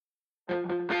You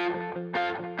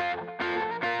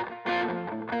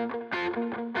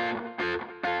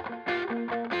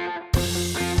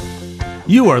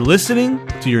are listening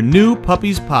to your New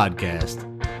Puppies podcast,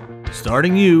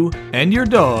 starting you and your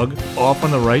dog off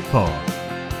on the right paw.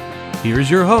 Here's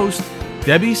your host,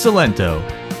 Debbie Salento.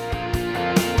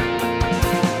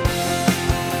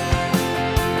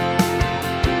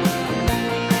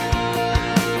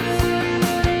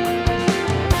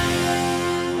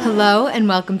 Hello and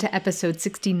welcome to episode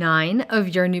 69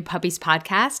 of your New Puppies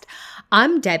podcast.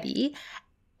 I'm Debbie,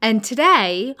 and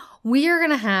today we are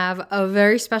going to have a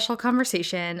very special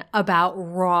conversation about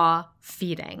raw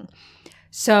feeding.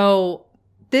 So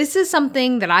this is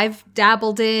something that I've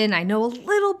dabbled in, I know a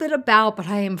little bit about, but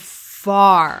I am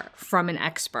far from an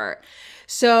expert.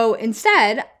 So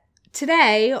instead,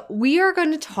 today we are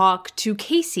going to talk to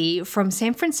Casey from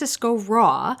San Francisco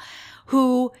Raw,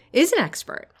 who is an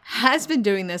expert, has been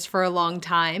doing this for a long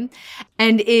time,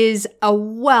 and is a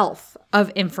wealth of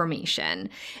information.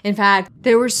 In fact,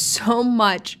 there was so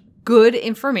much good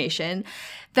information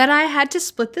that I had to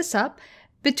split this up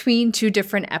between two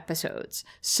different episodes.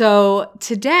 So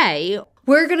today,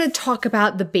 we're going to talk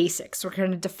about the basics. We're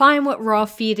going to define what raw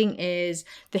feeding is,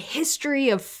 the history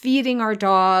of feeding our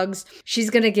dogs. She's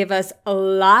going to give us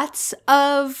lots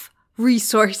of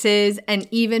resources and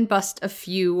even bust a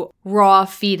few raw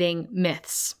feeding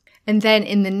myths. And then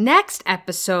in the next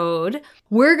episode,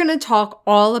 we're going to talk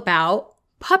all about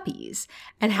puppies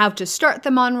and how to start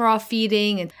them on raw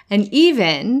feeding and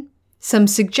even some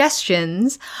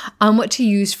suggestions on what to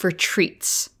use for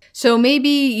treats. So maybe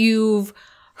you've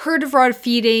heard of raw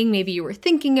feeding, maybe you were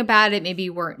thinking about it, maybe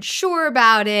you weren't sure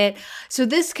about it. So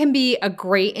this can be a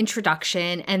great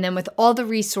introduction. And then with all the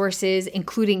resources,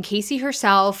 including Casey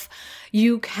herself,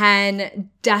 you can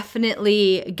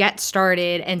definitely get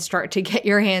started and start to get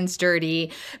your hands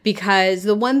dirty, because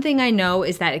the one thing I know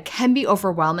is that it can be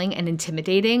overwhelming and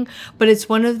intimidating, but it's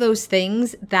one of those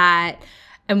things that,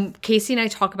 and Casey and I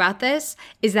talk about this,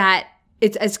 is that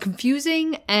it's as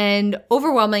confusing and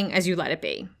overwhelming as you let it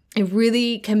be. It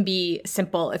really can be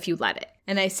simple if you let it.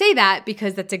 And I say that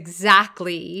because that's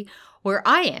exactly where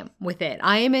I am with it.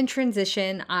 I am in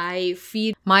transition. I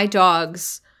feed my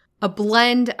dogs a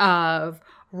blend of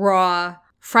raw,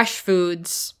 fresh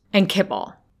foods and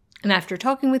kibble. And after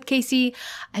talking with Casey,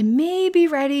 I may be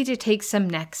ready to take some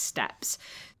next steps.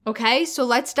 Okay, so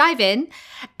let's dive in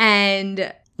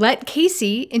and let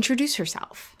Casey introduce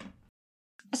herself.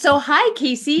 So hi,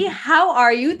 Casey. How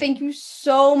are you? Thank you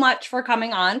so much for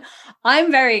coming on.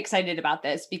 I'm very excited about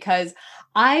this because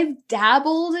I've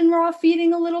dabbled in raw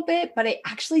feeding a little bit, but I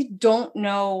actually don't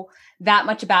know that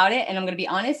much about it. And I'm going to be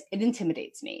honest, it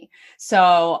intimidates me.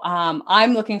 So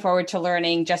I'm looking forward to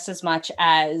learning just as much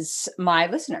as my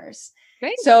listeners.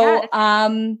 Great. So,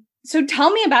 so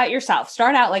tell me about yourself.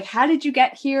 Start out, like, how did you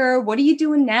get here? What are you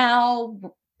doing now?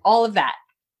 All of that.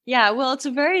 Yeah, well, it's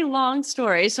a very long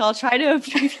story, so I'll try to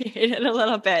abbreviate it a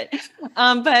little bit.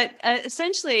 But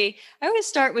essentially, I always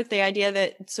start with the idea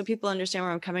that, so people understand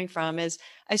where I'm coming from, is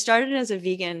I started as a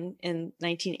vegan in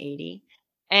 1980.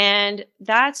 And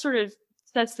that sort of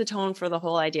sets the tone for the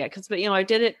whole idea. But I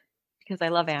did it because I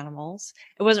love animals.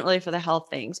 It wasn't really for the health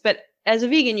things. But as a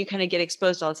vegan, you kind of get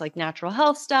exposed to all this like natural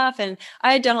health stuff. And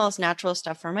I had done all this natural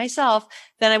stuff for myself.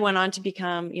 Then I went on to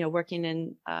become, working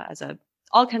in as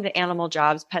all kinds of animal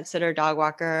jobs, pet sitter, dog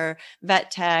walker, vet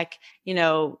tech,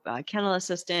 kennel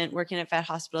assistant, working at vet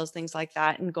hospitals, things like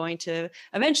that, and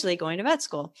eventually going to vet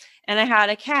school. And I had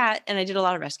a cat, and I did a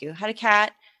lot of rescue. I had a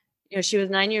cat, she was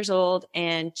 9 years old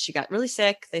and she got really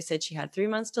sick. They said she had 3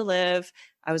 months to live.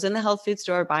 I was in the health food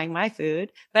store buying my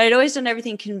food, but I'd always done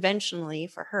everything conventionally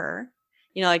for her.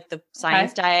 Like the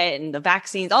science diet and the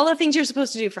vaccines, all the things you're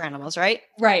supposed to do for animals, right?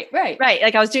 Right.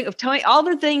 Like I was doing all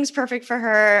the things perfect for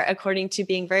her, according to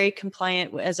being very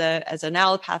compliant as an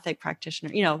allopathic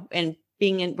practitioner, and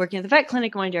working at the vet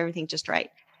clinic, going to do everything just right.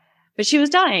 But she was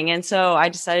dying. And so I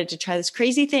decided to try this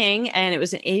crazy thing. And it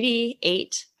was in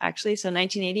 88, actually. So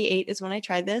 1988 is when I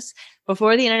tried this,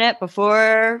 before the internet,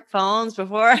 before phones,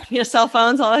 before, cell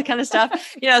phones, all that kind of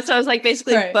stuff. So it was like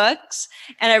basically books.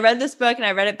 And I read this book and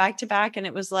I read it back to back. And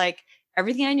it was like,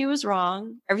 everything I knew was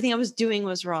wrong. Everything I was doing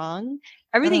was wrong.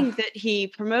 Everything that he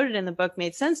promoted in the book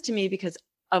made sense to me because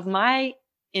of my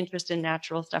interest in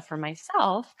natural stuff for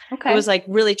myself. It was like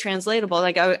really translatable.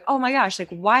 Like, oh my gosh, like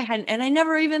why hadn't, and I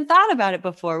never even thought about it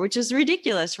before, which is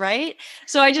ridiculous, right?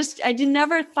 So I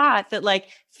never thought that like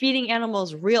feeding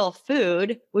animals real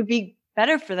food would be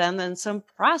better for them than some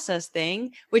processed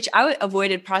thing, which I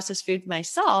avoided processed food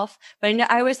myself. But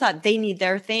I always thought they need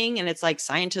their thing. And it's like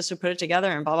scientists who put it together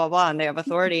and blah, blah, blah. And they have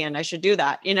authority and I should do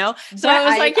that, you know? So I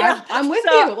was like, I'm with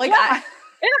you. Like, yeah.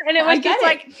 And it was just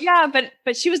like, yeah,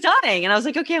 but she was dying. And I was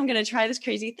like, okay, I'm going to try this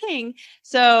crazy thing.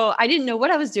 So I didn't know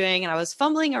what I was doing and I was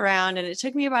fumbling around and it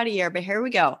took me about a year, but here we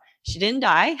go. She didn't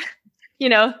die. You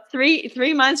know,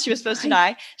 three months she was supposed to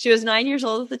die. She was 9 years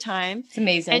old at the time. It's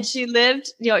amazing. And she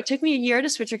lived, you know, it took me a year to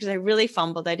switch her because I really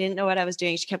fumbled. I didn't know what I was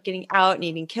doing. She kept getting out and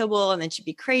eating kibble and then she'd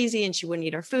be crazy and she wouldn't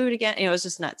eat her food again. You know, it was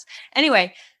just nuts.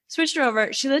 Anyway, switched her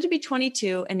over. She lived to be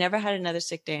 22 and never had another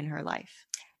sick day in her life.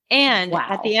 And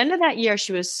at the end of that year,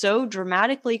 she was so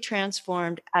dramatically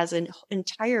transformed as an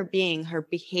entire being, her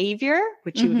behavior,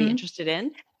 which you would be interested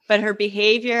in, but her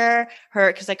behavior,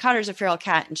 because I caught her as a feral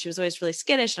cat and she was always really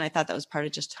skittish. And I thought that was part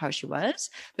of just how she was.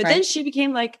 But then she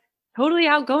became like totally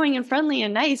outgoing and friendly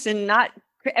and nice and not,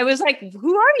 it was like,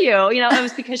 who are you? You know, it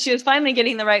was because she was finally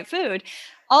getting the right food.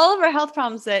 All of her health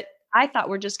problems that I thought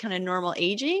were just kind of normal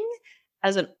aging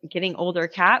as a getting older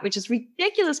cat, which is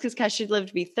ridiculous because cats should live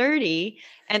to be 30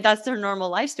 and that's their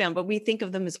normal lifespan. But we think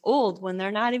of them as old when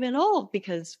they're not even old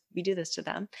because we do this to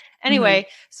them. Anyway,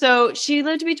 so she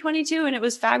lived to be 22 and it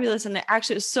was fabulous. And it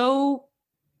actually was so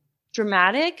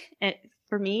dramatic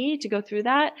for me to go through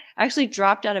that. I actually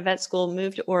dropped out of vet school,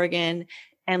 moved to Oregon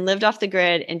and lived off the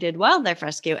grid and did wildlife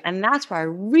rescue. And that's where I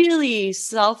really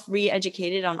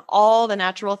re-educated on all the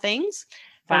natural things.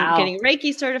 Wow. Getting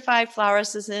Reiki certified, flower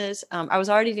essences. I was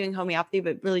already doing homeopathy,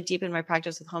 but really deep in my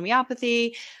practice with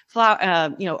homeopathy,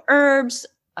 herbs,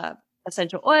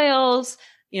 essential oils,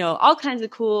 all kinds of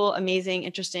cool, amazing,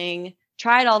 interesting,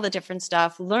 tried all the different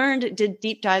stuff, did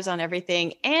deep dives on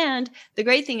everything. And the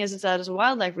great thing is that as a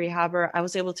wildlife rehabber, I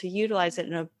was able to utilize it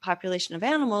in a population of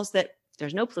animals that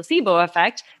there's no placebo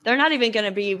effect. They're not even going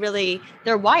to be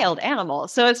they're wild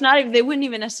animals. So they wouldn't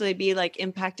even necessarily be like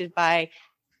impacted by,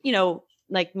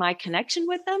 like my connection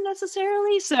with them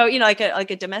necessarily. So, like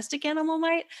a domestic animal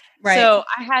might. Right. So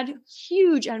I had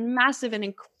huge and massive and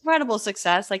incredible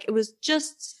success. Like it was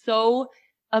just so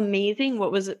amazing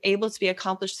what was able to be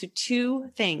accomplished through two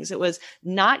things. It was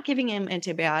not giving them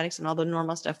antibiotics and all the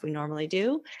normal stuff we normally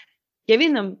do,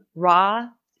 giving them raw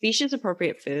species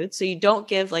appropriate food. So you don't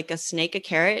give like a snake a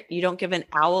carrot. You don't give an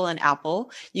owl an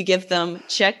apple. You give them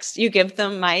chicks. You give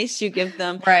them mice. You give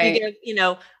them,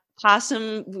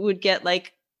 possum would get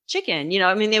like chicken,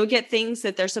 they would get things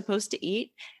that they're supposed to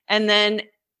eat. And then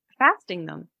fasting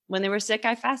them. When they were sick,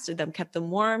 I fasted them, kept them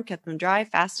warm, kept them dry,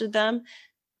 fasted them,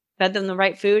 fed them the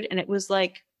right food. And it was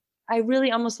like, I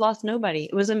really almost lost nobody.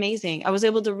 It was amazing. I was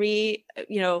able to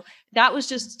that was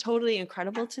just totally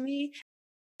incredible to me.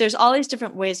 There's all these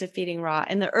different ways of feeding raw.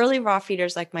 And the early raw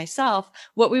feeders like myself,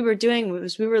 what we were doing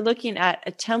was we were looking at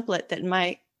a template that in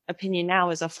my opinion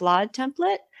now is a flawed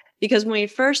template. Because when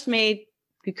we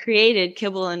created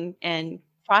kibble and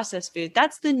processed food,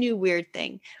 that's the new weird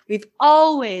thing. We've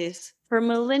always, for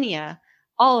millennia,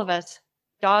 all of us,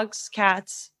 dogs,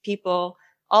 cats, people,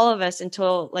 all of us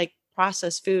until like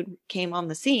processed food came on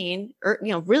the scene, or,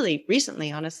 really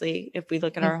recently, honestly, if we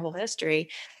look at our whole history,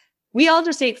 we all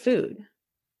just ate food.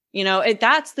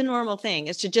 That's the normal thing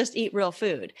is to just eat real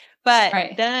food. But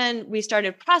then we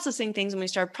started processing things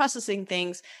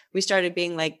we started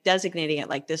being like designating it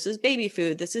like this is baby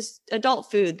food. This is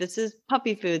adult food. This is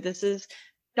puppy food. This is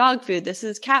dog food. This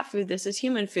is cat food. This is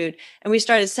human food. And we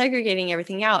started segregating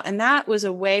everything out. And that was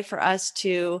a way for us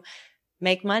to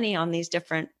make money on these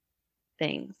different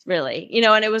things, really,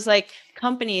 and it was like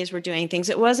companies were doing things.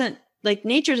 It wasn't like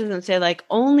nature doesn't say like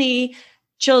only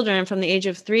children from the age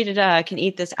of 3 to can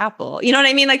eat this apple. You know what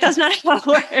I mean? Like that's not how it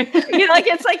works.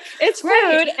 It's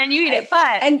food and you eat it.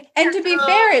 But and to be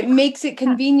fair, it makes it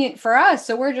convenient for us.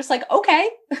 So we're just like, okay.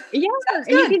 Yeah. And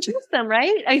you can choose them,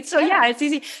 right? It's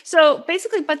easy. So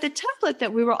basically, but the template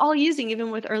that we were all using, even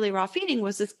with early raw feeding,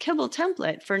 was this kibble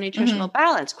template for nutritional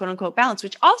balance, quote unquote balance,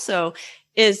 which also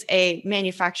is a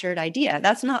manufactured idea.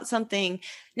 That's not something.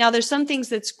 Now there's some things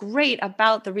that's great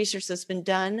about the research that's been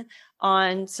done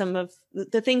on some of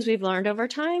the things we've learned over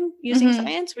time using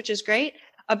science, which is great,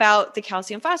 about the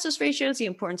calcium phosphorus ratios, the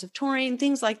importance of taurine,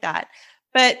 things like that.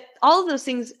 But all of those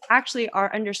things actually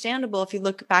are understandable if you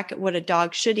look back at what a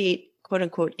dog should eat, quote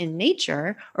unquote, in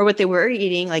nature, or what they were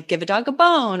eating, like give a dog a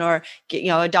bone or get,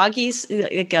 a doggy's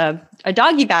like a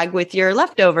doggy bag with your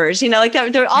leftovers, like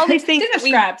that. There are all these things.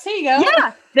 Scraps. Here you go.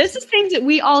 Yeah. This is things that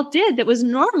we all did that was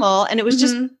normal. And it was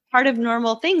just part of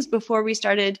normal things before we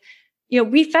started.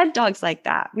 We fed dogs like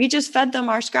that. We just fed them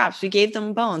our scraps. We gave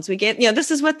them bones. We gave, this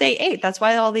is what they ate. That's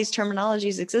why all these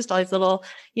terminologies exist. All these little,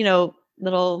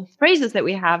 little phrases that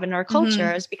we have in our culture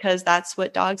Mm-hmm. is because that's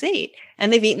what dogs ate,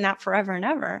 and they've eaten that forever and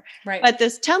ever. Right. But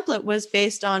this template was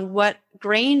based on what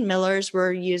grain millers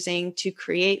were using to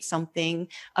create something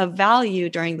of value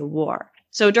during the war.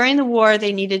 So during the war,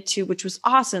 they needed to, which was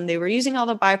awesome. They were using all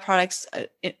the byproducts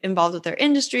involved with their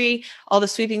industry, all the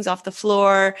sweepings off the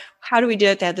floor. How do we do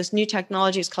it? They had this new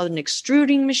technology. It's called an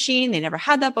extruding machine. They never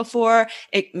had that before.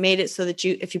 It made it so that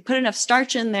if you put enough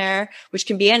starch in there, which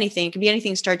can be anything, it can be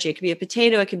anything starchy. It could be a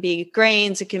potato. It can be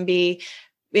grains. It can be,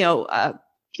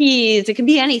 peas, it can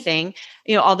be anything,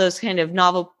 all those kind of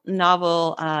novel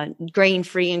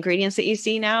grain-free ingredients that you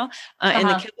see now in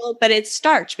the kibble, but it's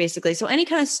starch basically. So any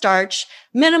kind of starch,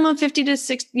 minimum 50 to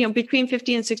 60, between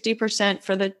 50 and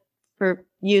 60% for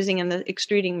using in the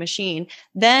extruding machine.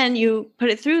 Then you put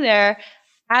it through there,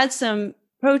 add some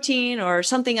protein or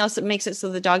something else that makes it so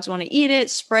the dogs want to eat it,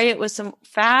 spray it with some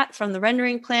fat from the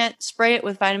rendering plant, spray it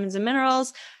with vitamins and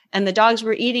minerals. And the dogs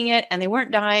were eating it and they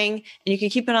weren't dying, and you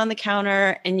could keep it on the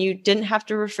counter and you didn't have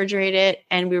to refrigerate it.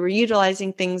 And we were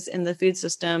utilizing things in the food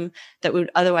system that would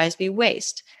otherwise be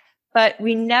waste. But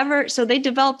so they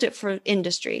developed it for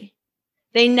industry.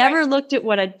 They never looked at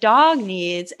what a dog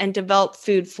needs and developed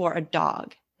food for a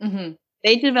dog. Mm-hmm.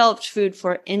 They developed food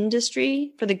for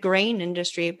industry, for the grain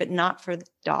industry, but not for the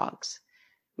dogs.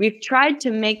 We've tried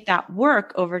to make that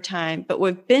work over time, but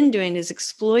what we've been doing is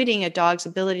exploiting a dog's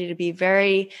ability to be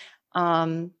very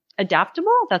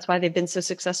adaptable. That's why they've been so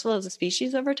successful as a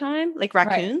species over time, like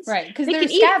raccoons. Right, because they're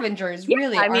scavengers,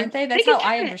 really, aren't they? That's how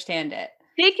I understand it.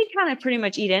 They can kind of pretty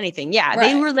much eat anything. Yeah, right.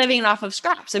 They were living off of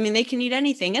scraps. I mean, they can eat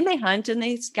anything, and they hunt and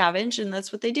they scavenge, and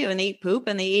that's what they do. And they eat poop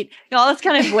and they eat all this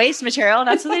kind of waste material.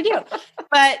 That's what they do.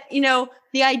 But,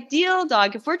 the ideal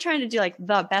dog, if we're trying to do like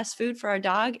the best food for our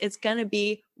dog, it's going to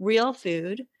be real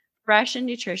food, fresh and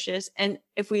nutritious. And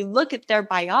if we look at their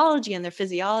biology and their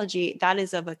physiology, that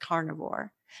is of a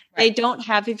carnivore. Right. They don't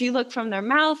have, if you look from their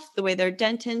mouth, the way their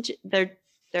dentin,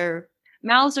 their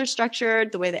mouths are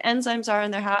structured, the way the enzymes are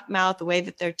in their mouth, the way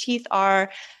that their teeth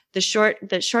are, the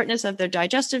shortness of their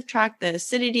digestive tract, the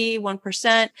acidity,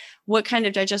 1%, what kind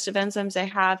of digestive enzymes they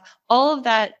have, all of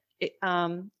that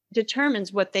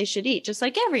determines what they should eat, just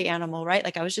like every animal, right?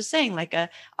 Like I was just saying, like a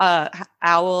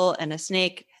owl and a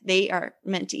snake, they are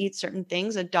meant to eat certain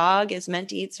things. A dog is meant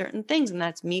to eat certain things, and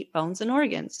that's meat, bones, and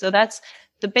organs. So that's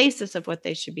the basis of what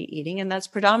they should be eating. And that's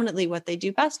predominantly what they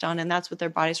do best on. And that's what their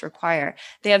bodies require.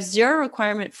 They have zero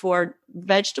requirement for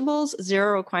vegetables,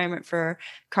 zero requirement for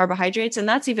carbohydrates. And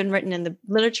that's even written in the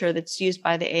literature that's used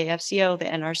by the AFCO, the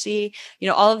NRC,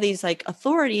 all of these like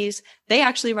authorities, they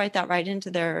actually write that right into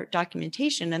their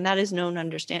documentation. And that is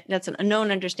that's a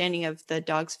known understanding of the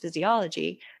dog's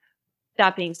physiology.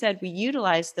 That being said, we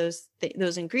utilize those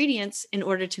ingredients in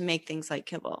order to make things like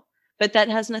kibble, but that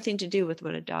has nothing to do with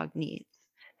what a dog needs.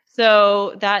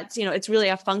 So that's, it's really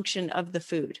a function of the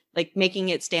food, like making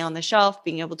it stay on the shelf,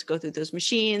 being able to go through those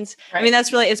machines. Right. I mean,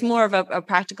 it's more of a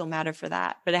practical matter for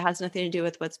that, but it has nothing to do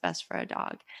with what's best for a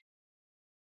dog.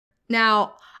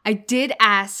 Now, I did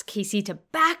ask Casey to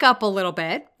back up a little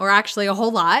bit, or actually a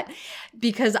whole lot,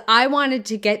 because I wanted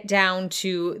to get down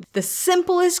to the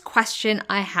simplest question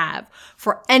I have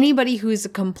for anybody who's a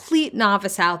complete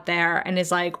novice out there and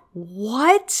is like,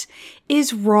 what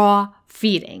is raw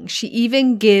feeding? She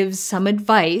even gives some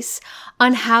advice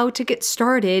on how to get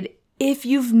started if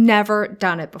you've never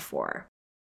done it before.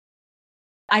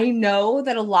 I know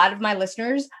that a lot of my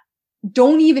listeners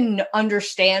don't even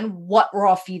understand what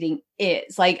raw feeding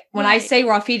is. Like when I say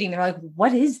raw feeding, they're like,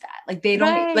 what is that? Like they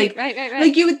don't like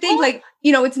you would think like,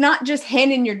 it's not just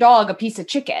handing your dog a piece of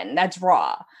chicken that's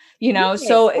raw,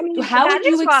 So how would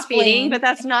you explain raw feeding, but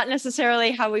that's not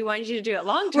necessarily how we want you to do it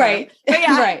long term. Right.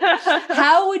 Right.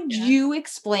 How would you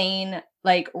explain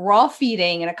like raw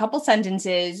feeding in a couple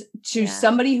sentences to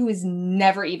somebody who has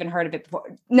never even heard of it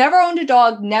before, never owned a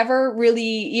dog, never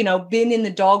really, been in the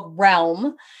dog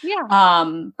realm.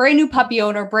 Yeah. Brand new puppy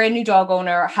owner, brand new dog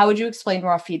owner. How would you explain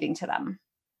raw feeding to them?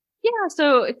 Yeah.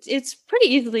 So it's pretty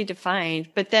easily defined,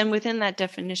 but then within that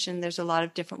definition, there's a lot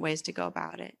of different ways to go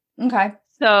about it. Okay.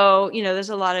 So, there's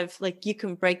a lot of you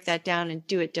can break that down and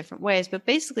do it different ways, but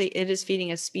basically it is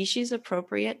feeding a species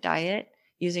appropriate diet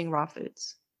using raw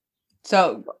foods.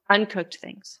 So uncooked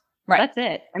things. Right. That's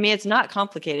it. I mean, it's not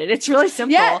complicated. It's really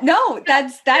simple. Yeah, no,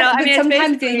 that's that. But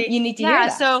sometimes you need to hear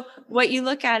that. So what you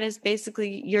look at is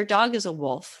basically your dog is a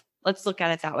wolf. Let's look at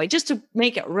it that way, just to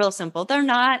make it real simple. They're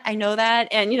not, I know that.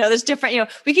 And, there's different,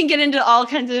 we can get into all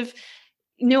kinds of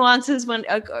nuances when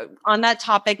on that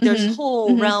topic. There's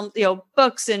whole realm,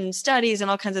 books and studies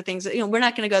and all kinds of things that, we're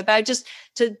not going to go back. Just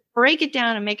to break it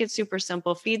down and make it super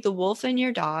simple, feed the wolf and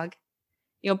your dog,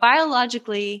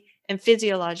 biologically and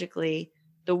physiologically,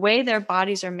 the way their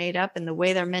bodies are made up and the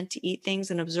way they're meant to eat things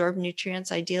and absorb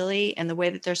nutrients ideally, and the way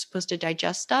that they're supposed to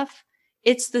digest stuff,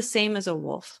 it's the same as a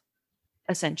wolf,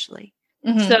 essentially.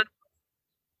 So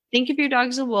think of your dog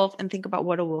as a wolf and think about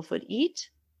what a wolf would eat.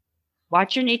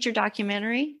 Watch your nature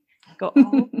documentary. Go,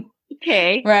 oh,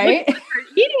 okay. Right. Look what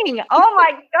they're eating. Oh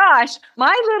my gosh.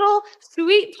 My little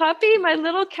sweet puppy, my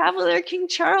little Cavalier King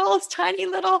Charles, tiny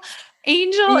little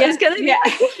angel is going to be,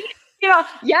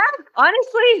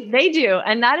 honestly, they do.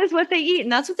 And that is what they eat.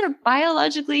 And that's what they're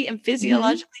biologically and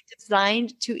physiologically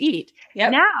designed to eat.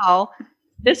 Yep. Now,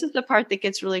 this is the part that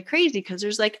gets really crazy because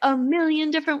there's like a million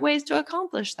different ways to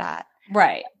accomplish that.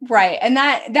 Right. And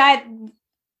that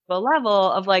the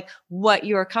level of like what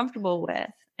you're comfortable with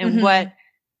and what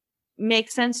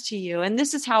makes sense to you. And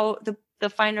this is how the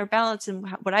finer balance and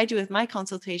what I do with my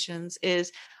consultations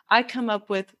is I come up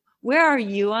with, where are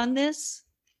you on this?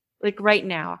 Like right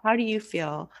now, how do you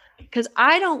feel? Because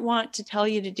I don't want to tell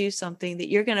you to do something that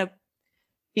you're going to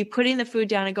be putting the food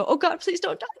down and go, oh God, please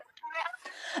don't die.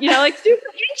 Like super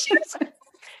anxious.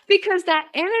 Because that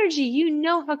energy,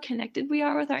 how connected we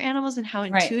are with our animals and how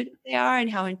intuitive they are and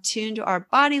how in tune to our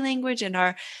body language and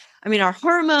our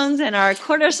hormones and our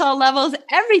cortisol levels,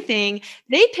 everything,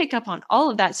 they pick up on all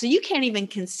of that. So you can't even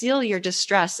conceal your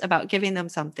distress about giving them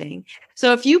something.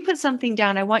 So if you put something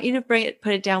down, I want you to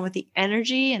put it down with the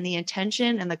energy and the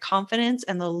intention and the confidence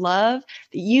and the love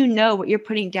that what you're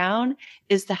putting down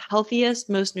is the healthiest,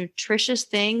 most nutritious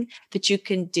thing that you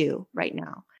can do right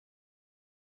now.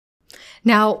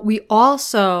 Now, we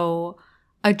also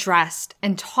addressed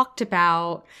and talked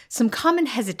about some common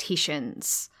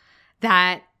hesitations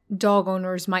that dog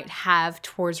owners might have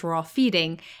towards raw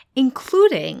feeding,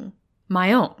 including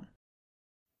my own.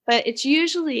 But it's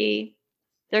usually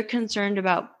they're concerned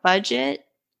about budget,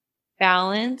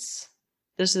 balance.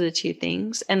 Those are the two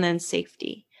things. And then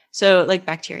safety. So like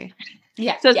bacteria.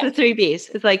 Yeah. So it's the 3 B's.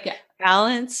 It's like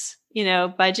balance,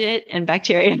 budget and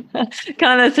bacteria,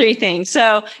 kind of the 3 things.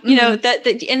 So,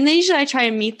 and usually I try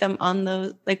to meet them on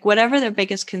those, like whatever their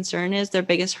biggest concern is, their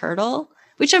biggest hurdle,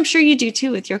 which I'm sure you do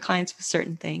too with your clients with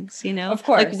certain things, Of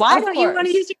course. Like, why don't you want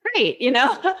to use a crate,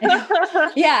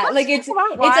 Yeah. Like it's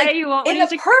like, you won't in a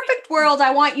perfect world, I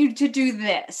want you to do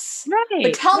this. Right.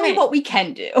 But tell me what we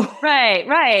can do.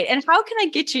 Right. And how can I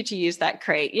get you to use that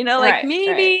crate? What about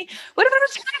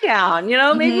a tie down?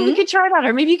 Maybe we could try that,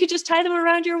 or maybe you could just tie them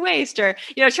around your waist, or,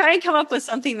 try and come up with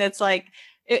something that's like,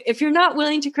 if you're not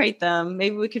willing to crate them,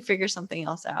 maybe we could figure something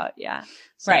else out. Yeah.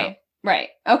 So. Right.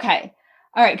 Okay.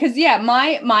 All right. Cause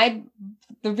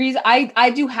the reason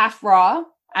I do half raw,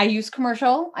 I use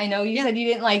commercial. I know you said you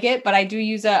didn't like it, but I do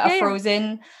use a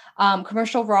frozen,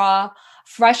 commercial raw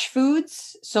fresh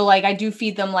foods. So like I do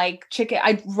feed them like chicken,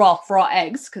 raw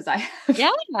eggs. Cause I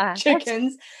have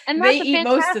chickens and they eat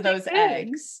most of those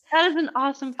eggs. That is an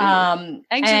awesome food.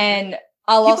 Eggs and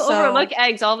I'll people also overlook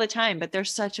eggs all the time, but they're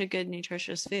such a good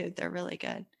nutritious food. They're really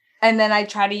good. And then I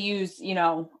try to use,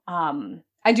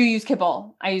 I do use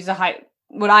kibble. I use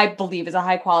what I believe is a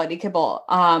high quality kibble.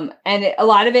 And a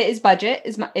lot of it is budget,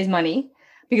 is money,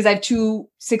 because I have 2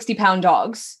 60-pound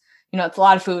dogs. It's a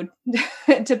lot of food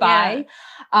to buy.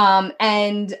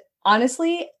 And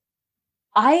honestly,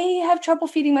 I have trouble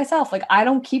feeding myself. Like I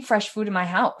don't keep fresh food in my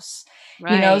house,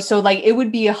 so like it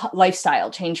would be a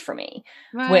lifestyle change for me,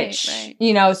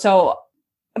 so,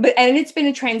 and it's been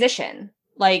a transition.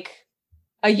 Like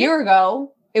a year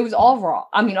ago, it was all raw.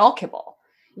 All kibble.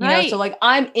 So like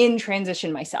I'm in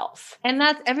transition myself. And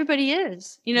that's everybody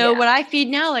is, what I feed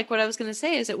now, like what I was going to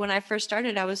say is that when I first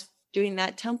started, I was doing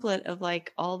that template of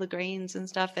like all the grains and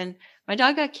stuff. And my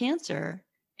dog got cancer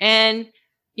and,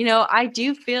 I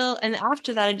do feel, and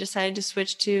after that, I decided to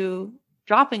switch to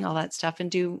dropping all that stuff and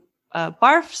do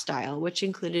barf style, which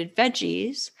included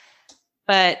veggies,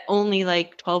 but only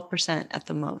like 12% at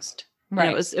the most. Right.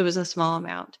 And it was a small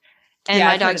amount. And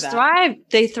my dogs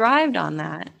thrived on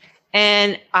that.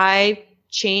 And I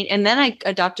changed, and then I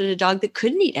adopted a dog that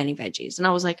couldn't eat any veggies. And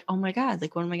I was like, oh my God,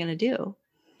 like, what am I going to do?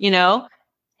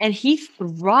 And he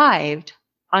thrived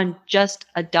on just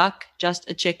a duck, just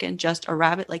a chicken, just a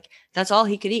rabbit. Like that's all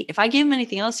he could eat. If I gave him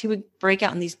anything else, he would break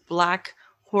out in these black,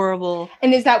 horrible.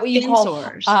 And is that what you call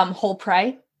whole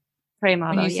prey? Prey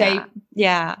model. When you say,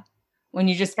 when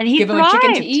you just give him a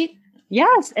chicken to eat?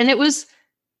 Yes. And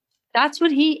that's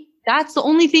the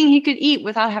only thing he could eat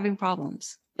without having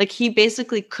problems. Like he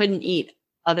basically couldn't eat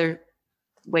other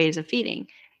ways of feeding,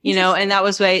 and that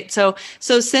was why. So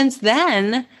since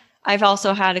then, I've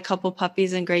also had a couple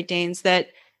puppies and Great Danes that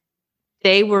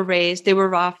they were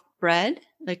raw bred,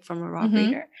 like from a raw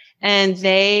breeder. And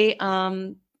they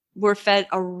we're fed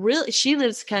she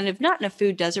lives kind of not in a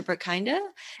food desert, but kind of,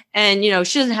 and,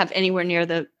 she doesn't have anywhere near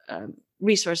the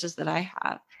resources that I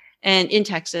have and in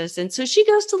Texas. And so she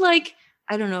goes to like,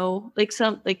 I don't know, like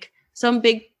some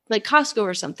big, like Costco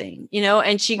or something,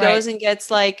 and she goes and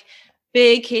gets like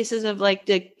big cases of like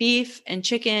the beef and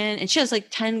chicken. And she has like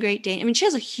 10 Great Danes. I mean, she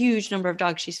has a huge number of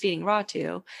dogs she's feeding raw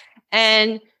to.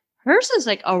 And hers is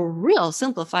like a real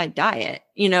simplified diet,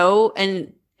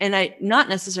 and I not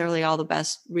necessarily all the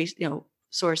best,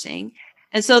 sourcing.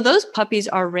 And so those puppies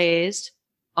are raised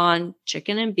on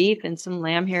chicken and beef and some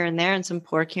lamb here and there and some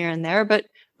pork here and there, but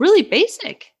really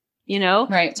basic,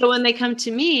 Right. So when they come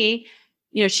to me,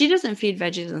 she doesn't feed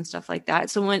veggies and stuff like that.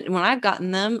 So when I've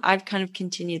gotten them, I've kind of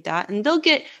continued that, and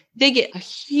they get a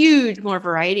huge more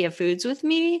variety of foods with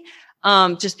me,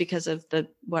 just because of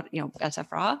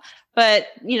SF Raw, but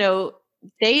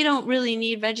they don't really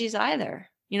need veggies either.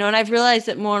 And I've realized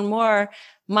that more and more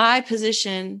my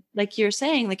position, like you're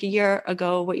saying, like a year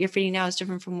ago, what you're feeding now is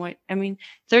different from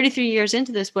 33 years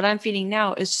into this, what I'm feeding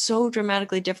now is so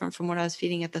dramatically different from what I was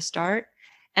feeding at the start.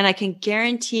 And I can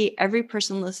guarantee every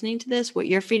person listening to this, what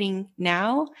you're feeding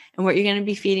now and what you're going to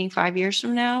be feeding 5 years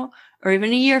from now, or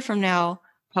even a year from now,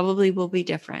 probably will be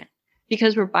different,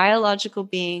 because we're biological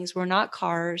beings. We're not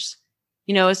cars.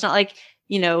 It's not like,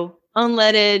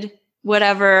 unleaded,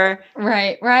 whatever.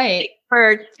 Right.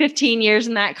 For 15 years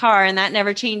in that car, and that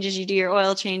never changes. You do your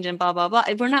oil change and blah, blah, blah.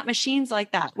 We're not machines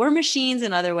like that. We're machines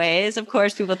in other ways. Of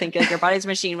course, people think like your body's a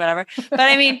machine, whatever.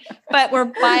 But we're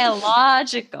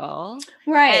biological.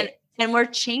 Right. And we're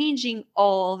changing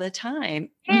all the time.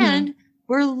 And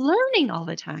we're learning all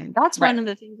the time. That's one of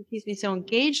the things that keeps me so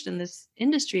engaged in this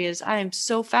industry is I am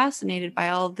so fascinated by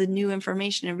all the new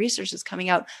information and research that's coming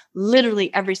out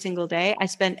literally every single day. I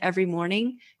spend every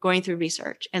morning going through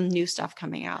research and new stuff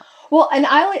coming out. Well, and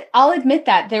I'll admit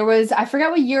that there was, I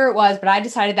forget what year it was, but I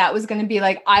decided that was going to be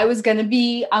like, I was going to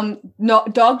be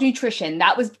dog nutrition.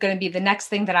 That was going to be the next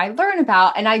thing that I learned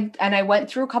about. And I went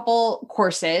through a couple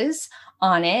courses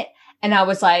on it, and I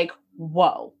was like,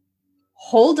 whoa,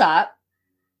 hold up.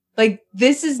 Like,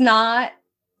 this is not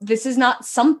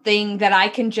something that I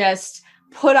can just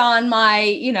put on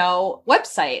my,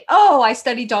 website. Oh, I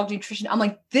study dog nutrition. I'm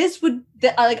like,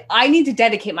 I need to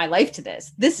dedicate my life to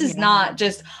this. This is not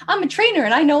just, I'm a trainer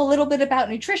and I know a little bit about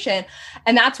nutrition.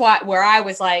 And that's where I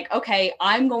was like, okay,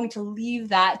 I'm going to leave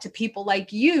that to people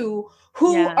like you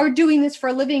who are doing this for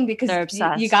a living, because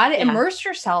you got to immerse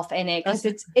yourself in it, because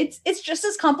it's just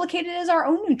as complicated as our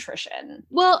own nutrition.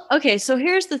 Well, okay. So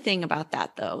here's the thing about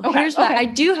that though. Here's what I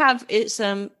do have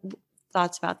some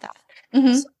thoughts about that.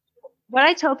 Mm-hmm. So what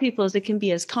I tell people is it can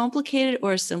be as complicated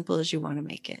or as simple as you want to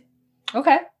make it.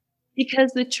 Okay.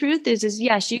 Because the truth is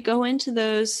yes, you go into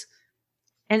those,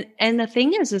 and the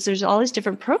thing is there's all these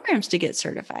different programs to get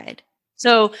certified.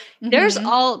 So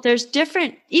there's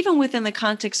different, even within the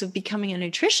context of becoming a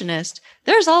nutritionist,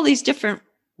 there's all these different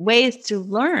ways to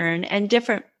learn and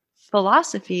different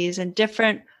philosophies and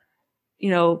different,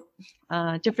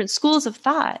 different schools of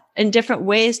thought and different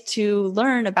ways to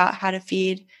learn about how to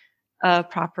feed a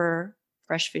proper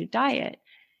fresh food diet.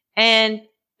 And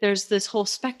there's this whole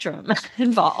spectrum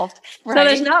involved. Right. So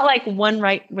there's not like one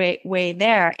right way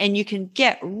there. And you can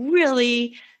get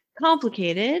really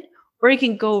complicated, or you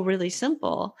can go really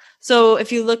simple. So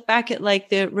if you look back at like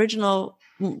the original,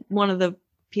 one of the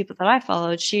people that I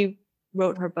followed, she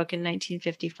wrote her book in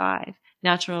 1955,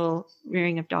 Natural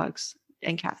Rearing of Dogs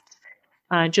and Cats,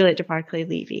 Juliette de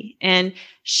Barclay-Levy. And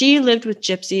she lived with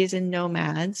gypsies and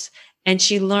nomads, and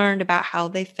she learned about how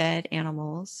they fed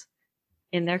animals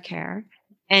in their care.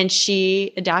 And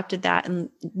she adapted that and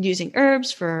using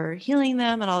herbs for healing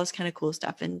them and all this kind of cool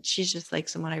stuff. And she's just like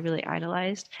someone I really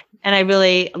idolized. And I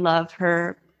really love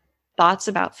her thoughts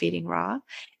about feeding raw.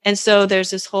 And so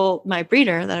there's this whole, my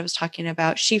breeder that I was talking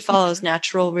about, she follows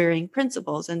natural rearing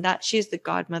principles, and that she's the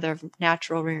godmother of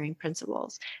natural rearing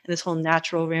principles and this whole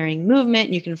natural rearing movement.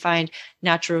 And you can find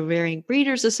Natural Rearing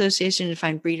Breeders Association and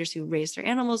find breeders who raise their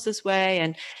animals this way.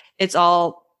 And it's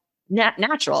all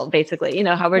natural, basically,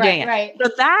 how we're doing it. Right.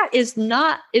 So that is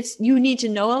not, you need to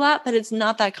know a lot, but it's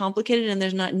not that complicated, and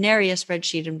there's not nary a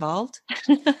spreadsheet involved.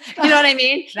 You know what I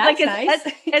mean? That's nice.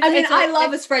 I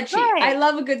love a spreadsheet. Right. I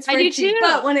love a good spreadsheet. I do too.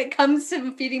 But when it comes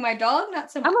to feeding my dog, not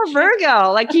so much. I'm a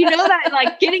Virgo.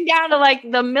 That, getting down to like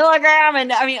the milligram.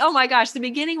 And I mean, oh my gosh, the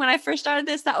beginning when I first started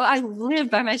this, I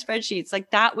lived by my spreadsheets.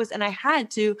 And I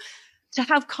had to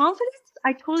have confidence.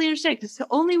 I totally understand, because the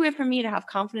only way for me to have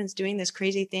confidence doing this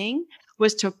crazy thing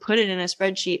was to put it in a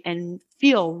spreadsheet and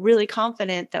feel really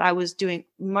confident that I was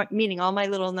meeting all my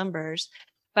little numbers.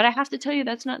 But I have to tell you,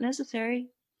 that's not necessary.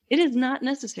 It is not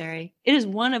necessary. It is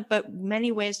one of but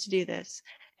many ways to do this.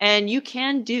 And you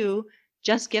can do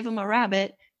just give them a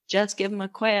rabbit, just give them a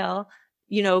quail,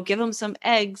 give them some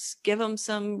eggs, give them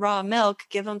some raw milk,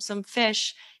 give them some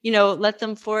fish, let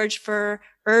them forage for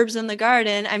herbs in the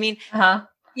garden. I mean,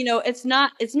 it's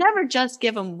never just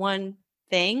give them one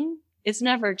thing. It's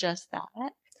never just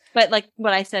that. But like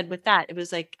what I said with that, it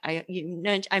was like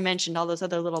I mentioned all those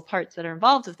other little parts that are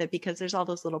involved with it, because there's all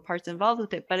those little parts involved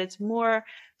with it, but it's more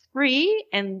free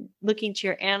and looking to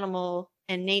your animal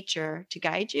and nature to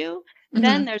guide you. Mm-hmm.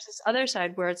 Then there's this other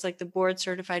side where it's like the board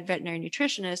certified veterinary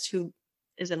nutritionist who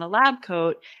is in a lab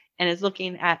coat and is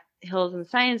looking at Hills and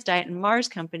Science Diet and Mars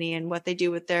Company and what they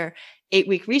do with their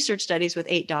 8-week research studies with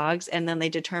 8 dogs. And then they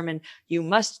determine you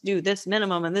must do this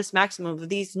minimum and this maximum of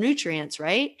these nutrients,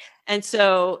 right? And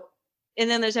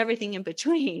then there's everything in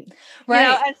between.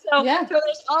 Right. And so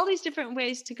there's all these different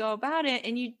ways to go about it.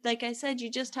 And you, like I said, you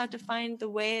just have to find the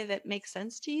way that makes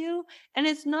sense to you. And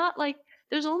it's not like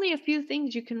there's only a few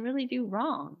things you can really do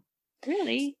wrong.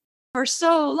 Really. For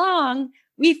so long,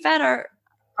 we fed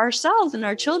ourselves and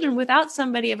our children without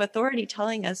somebody of authority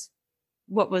telling us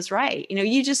what was right.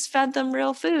 You just fed them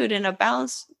real food and a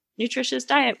balanced, nutritious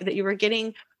diet that you were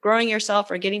growing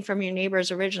yourself or getting from your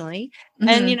neighbors originally.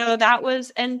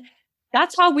 Mm-hmm. And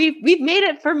that's how we've made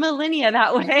it for millennia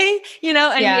that way,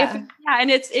 and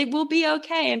it will be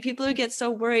okay. And people who get so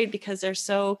worried because they're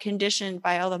so conditioned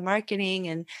by all the marketing,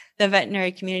 and the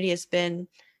veterinary community has been,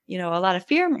 a lot of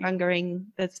fear mongering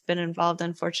that's been involved,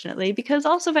 unfortunately, because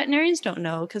also veterinarians don't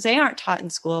know, because they aren't taught in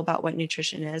school about what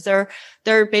nutrition is.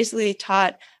 They're basically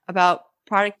taught about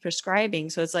product prescribing.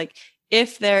 So it's like,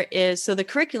 so the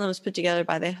curriculum is put together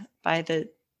by the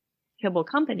kibble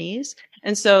companies.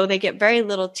 And so they get very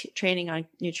little training on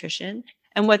nutrition.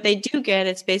 And what they do get,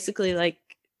 it's basically like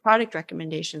product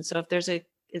recommendations. So if there's a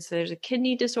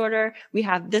kidney disorder, we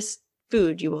have this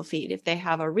food you will feed. If they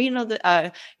have a renal,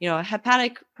 a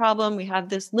hepatic problem, we have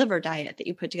this liver diet that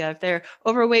you put together. If they're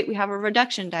overweight, we have a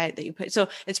reduction diet that you put. So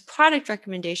it's product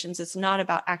recommendations. It's not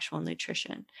about actual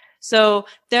nutrition. So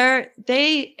I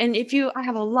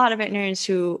have a lot of veterinarians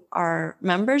who are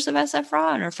members of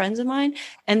SFRA and are friends of mine.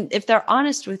 And if they're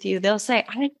honest with you, they'll say,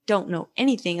 I don't know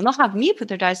anything. And they'll have me put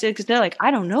their diets together because they're like,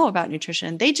 I don't know about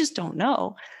nutrition. They just don't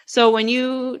know. So when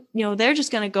they're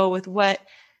just going to go with what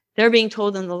they're being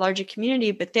told in the larger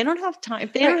community, but they don't have time.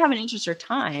 If they don't have an interest or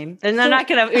time, then they're not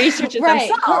going to research it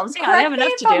themselves. They have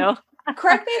enough to do.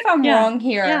 Correct me if I'm wrong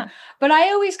here, but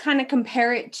I always kind of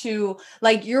compare it to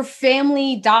like your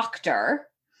family doctor,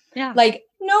 like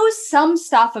knows some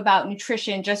stuff about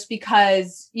nutrition just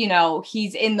because,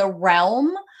 he's in the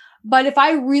realm. But if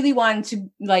I really wanted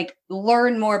to like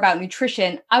learn more about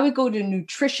nutrition, I would go to a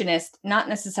nutritionist, not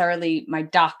necessarily my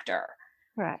doctor.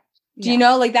 Correct. Do you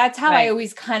know, like that's how I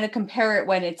always kind of compare it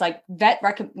when it's like vet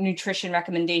nutrition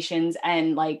recommendations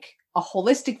and like a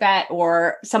holistic vet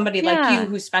or somebody like you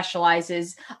who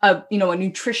specializes, a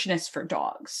nutritionist for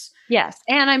dogs. Yes.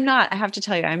 And I have to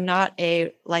tell you, I'm not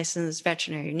a licensed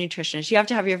veterinary nutritionist. You have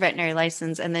to have your veterinary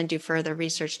license and then do further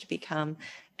research to become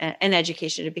an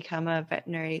education to become a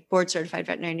veterinary board certified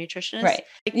veterinary nutritionist. Right.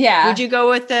 Yeah. Would you go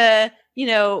with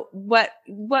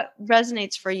what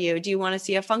resonates for you? Do you want to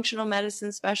see a functional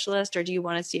medicine specialist, or do you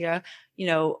want to see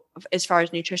as far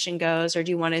as nutrition goes, or do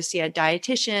you want to see a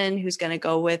dietitian who's going to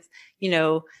go with,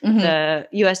 the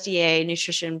USDA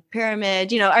nutrition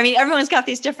pyramid? Everyone's got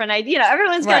these different ideas,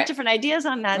 everyone's got different ideas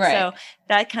on that. Right. So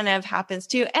that kind of happens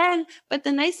too. But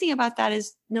the nice thing about that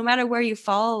is no matter where you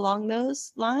fall along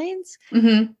those lines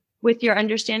with your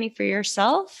understanding for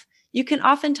yourself, you can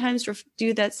oftentimes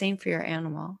do that same for your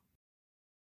animal.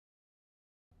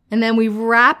 And then we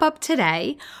wrap up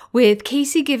today with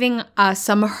Casey giving us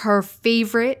some of her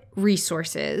favorite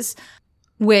resources,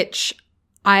 which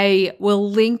I will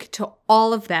link to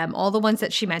all of them, all the ones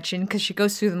that she mentioned, because she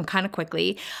goes through them kind of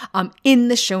quickly, in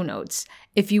the show notes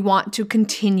if you want to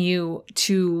continue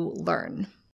to learn.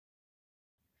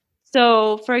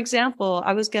 So, for example,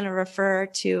 I was going to refer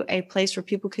to a place where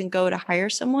people can go to hire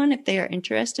someone if they are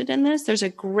interested in this. There's a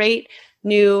great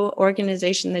new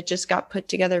organization that just got put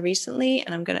together recently,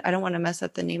 and I don't want to mess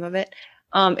up the name of it.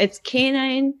 It's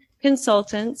Canine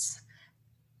Consultants,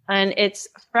 and it's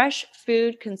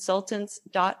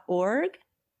freshfoodconsultants.org.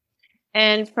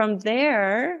 And from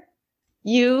there,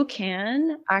 you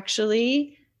can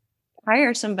actually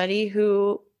hire somebody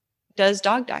who does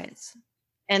dog diets.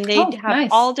 And they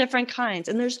have all different kinds.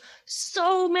 And there's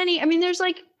so many. It's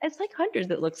like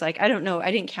hundreds, it looks like. I don't know. I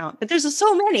didn't count, but there's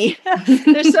so many.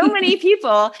 There's so many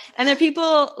people. And there are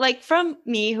people like from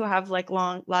me who have like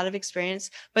lot of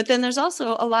experience, but then there's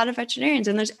also a lot of veterinarians,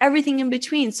 and there's everything in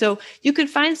between. So you could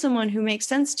find someone who makes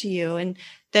sense to you. And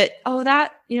that, oh,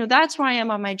 that, that's where I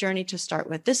am on my journey to start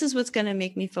with. This is what's going to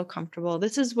make me feel comfortable.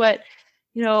 This is what,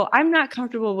 I'm not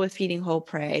comfortable with feeding whole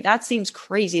prey. That seems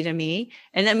crazy to me.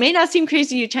 And it may not seem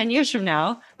crazy to you 10 years from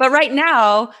now, but right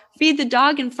now, feed the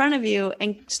dog in front of you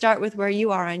and start with where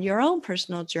you are on your own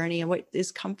personal journey and what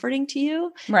is comforting to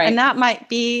you. Right. And that might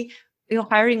be,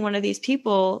 hiring one of these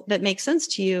people that makes sense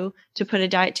to you to put a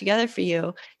diet together for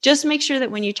you. Just make sure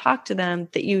that when you talk to them,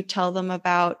 that you tell them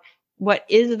about what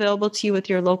is available to you with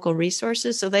your local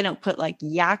resources, so they don't put like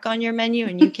yak on your menu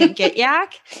and you can't get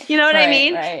yak. You know what I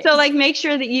mean? Right. So like make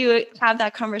sure that you have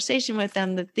that conversation with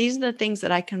them, that these are the things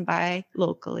that I can buy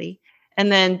locally. And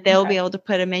then they'll be able to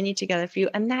put a menu together for you.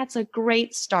 And that's a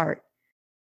great start.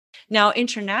 Now,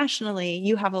 internationally,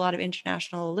 you have a lot of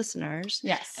international listeners.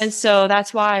 Yes. And so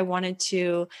that's why I wanted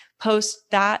to post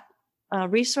that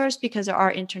resource, because there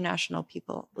are international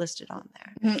people listed on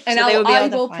there. And so I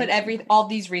will put all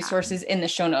these resources in the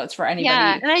show notes for anybody.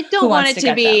 Yeah, and I don't want it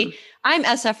to be, I'm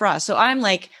SF Raw. So I'm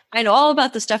like, I know all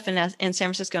about the stuff in San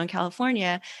Francisco and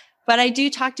California, but I do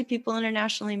talk to people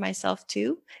internationally myself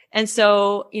too. And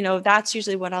so, that's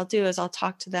usually what I'll do is I'll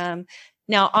talk to them.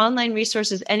 Now, online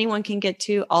resources anyone can get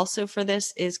to also for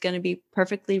this is going to be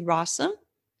Perfectly Rawsome.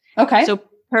 Okay. So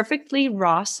Perfectly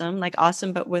Rawsome, like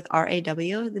awesome, but with RAW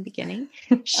at the beginning.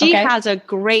 She has a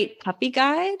great puppy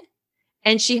guide,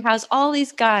 and she has all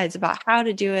these guides about how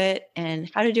to do it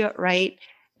and how to do it right.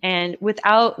 And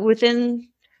within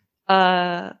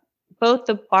both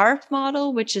the barf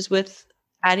model, which is with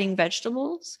adding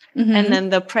vegetables, and then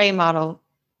the prey model,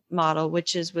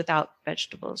 which is without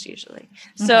vegetables usually.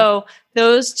 So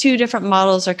those two different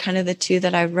models are kind of the two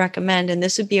that I recommend. And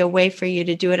this would be a way for you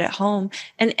to do it at home.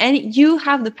 And you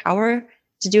have the power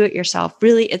to do it yourself.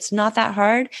 Really, it's not that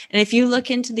hard. And if you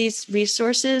look into these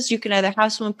resources, you can either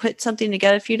have someone put something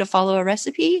together for you to follow a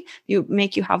recipe you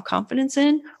have confidence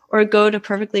in, or go to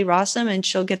Perfectly Rawsome and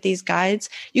she'll get these guides.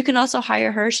 You can also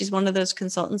hire her. She's one of those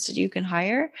consultants that you can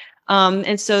hire.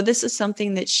 And so this is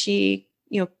something that you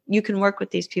can work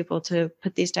with these people to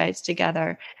put these diets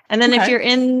together. And then if you're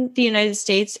in the United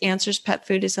States, Answers Pet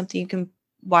Food is something you can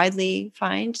widely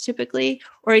find typically,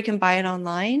 or you can buy it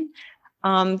online.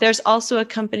 There's also a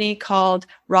company called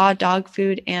Raw Dog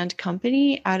Food and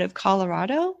Company out of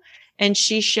Colorado, and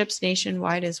she ships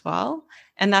nationwide as well.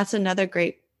 And that's another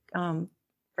great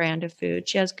brand of food.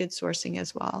 She has good sourcing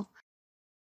as well.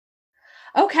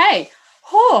 Okay.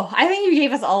 Oh, I think you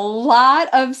gave us a lot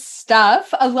of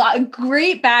stuff,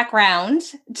 great background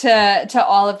to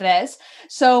all of this.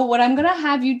 So what I'm going to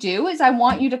have you do is I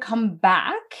want you to come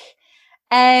back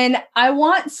and I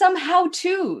want some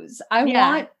how-tos. I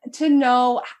want to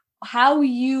know how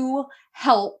you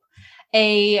help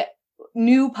a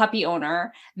new puppy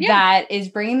owner that is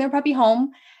bringing their puppy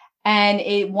home and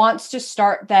it wants to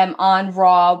start them on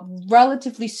raw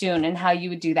relatively soon, and how you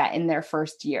would do that in their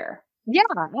first year. Yeah,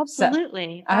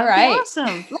 absolutely. So, all right.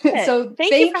 Awesome. So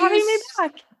thank you for having me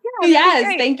back. Yeah,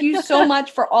 yes. Thank you so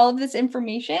much for all of this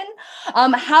information.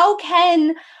 How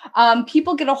can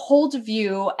people get a hold of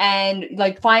you and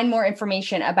find more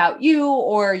information about you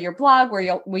or your blog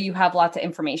where you have lots of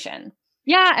information?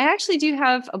 Yeah, I actually do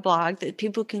have a blog that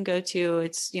people can go to.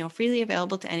 It's, freely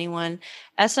available to anyone,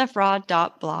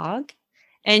 sfraw.blog.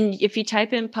 And if you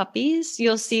type in puppies,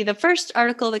 you'll see the first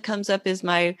article that comes up is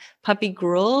my puppy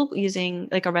gruel, using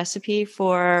a recipe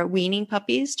for weaning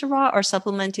puppies to raw or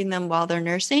supplementing them while they're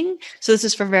nursing. So this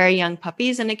is for very young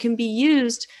puppies, and it can be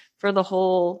used for the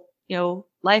whole,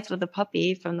 life of the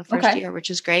puppy from the first year, which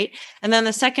is great. And then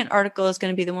the second article is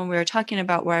going to be the one we were talking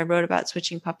about, where I wrote about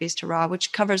switching puppies to raw,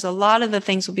 which covers a lot of the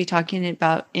things we'll be talking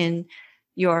about in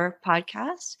your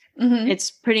podcast.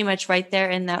 It's pretty much right there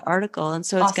in that article. And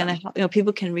so it's going to help,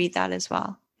 people can read that as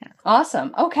well. Yeah.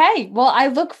 Awesome. Okay. Well, I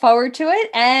look forward to it,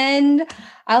 and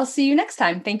I'll see you next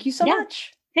time. Thank you so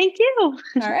much. Thank you.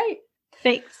 All right.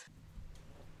 Thanks.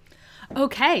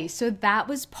 Okay, so that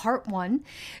was part 1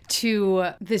 to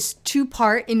this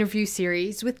 2-part interview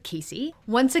series with Casey.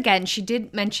 Once again, she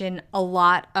did mention a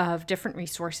lot of different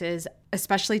resources,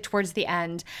 especially towards the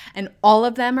end, and all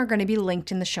of them are going to be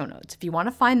linked in the show notes. If you want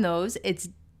to find those, it's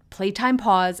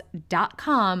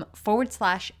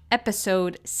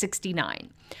playtimepause.com/episode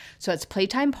 69. So it's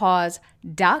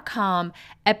playtimepause.com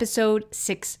episode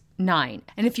 69.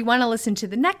 And if you want to listen to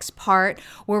the next part,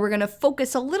 where we're going to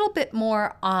focus a little bit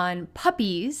more on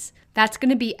puppies, that's going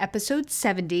to be episode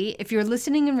 70. If you're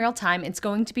listening in real time, it's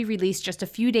going to be released just a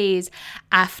few days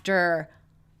after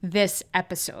this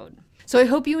episode. So I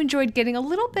hope you enjoyed getting a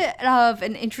little bit of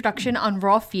an introduction on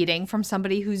raw feeding from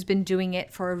somebody who's been doing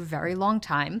it for a very long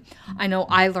time. I know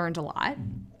I learned a lot.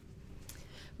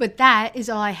 But that is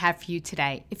all I have for you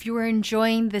today. If you are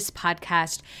enjoying this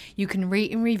podcast, you can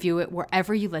rate and review it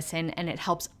wherever you listen, and it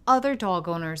helps other dog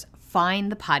owners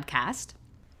find the podcast.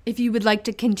 If you would like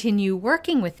to continue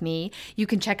working with me, you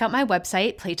can check out my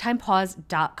website,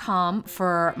 playtimepaws.com,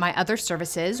 for my other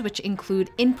services, which include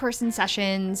in-person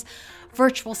sessions,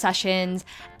 virtual sessions,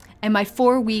 and my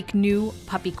 4-week new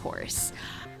puppy course.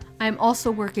 I'm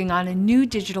also working on a new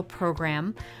digital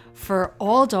program for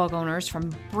all dog owners,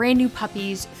 from brand new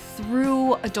puppies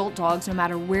through adult dogs, no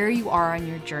matter where you are on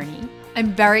your journey.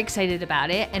 I'm very excited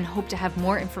about it and hope to have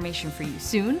more information for you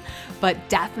soon, but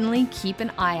definitely keep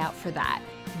an eye out for that.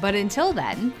 But until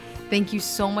then, thank you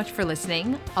so much for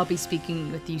listening. I'll be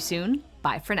speaking with you soon.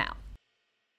 Bye for now.